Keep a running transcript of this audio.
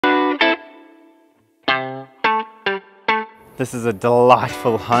This is a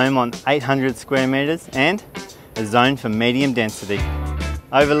delightful home on 800 square metres and a zone for medium density.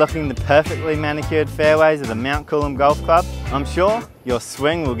 Overlooking the perfectly manicured fairways of the Mount Coolum Golf Club, I'm sure your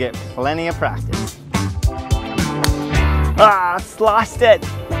swing will get plenty of practice. Ah, sliced it!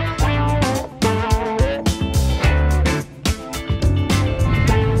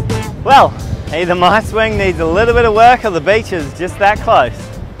 Well, either my swing needs a little bit of work or the beach is just that close.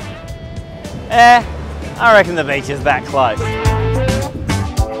 I reckon the beach is that close.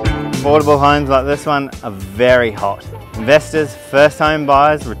 Affordable homes like this one are very hot. Investors, first home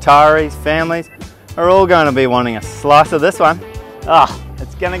buyers, retirees, families are all going to be wanting a slice of this one.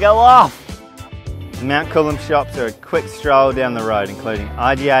 It's going to go off. The Mount Coolum shops are a quick stroll down the road, including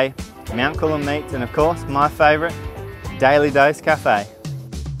IGA, Mount Coolum Meats, and of course my favourite, Daily Dose Cafe.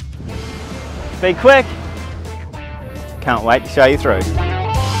 Be quick, can't wait to show you through.